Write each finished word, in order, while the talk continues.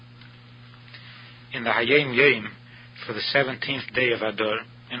in the Hayom Yom for the 17th day of Adar,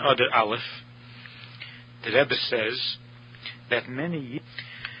 in Adar Aleph, the Rebbe says that many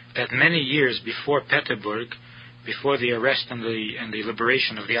years before Peterburg, before the arrest and the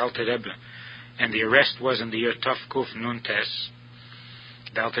liberation of the Alter Rebbe, and the arrest was in the year Tov Kuf Nun Tes,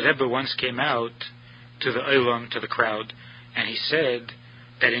 the Alter Rebbe once came out to the Olam, to the crowd, and he said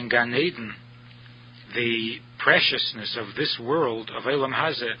that in Gan Eden, the preciousness of this world, of Olam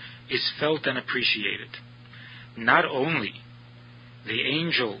Hazeh, is felt and appreciated. Not only the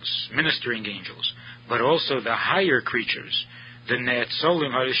angels, ministering angels, but also the higher creatures, the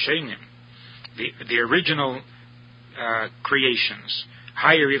Ne'etzolim HaRishonim, the original creations,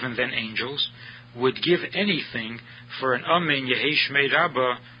 higher even than angels, would give anything for an Amen Yehei Shmei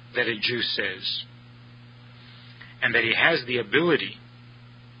Rabba that a Jew says. And that he has the ability,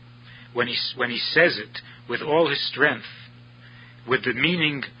 when he says it with all his strength, with the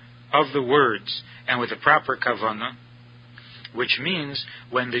meaning of the words, and with the proper kavanah, which means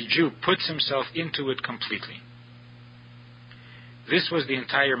when the Jew puts himself into it completely. This was the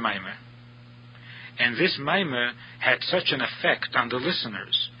entire Maimer. And this Maimer had such an effect on the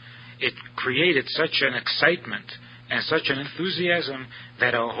listeners. It created such an excitement and such an enthusiasm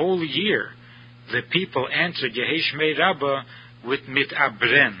that a whole year the people answered Yehei Shmei Rabba with mit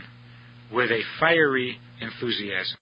abren, with a fiery enthusiasm.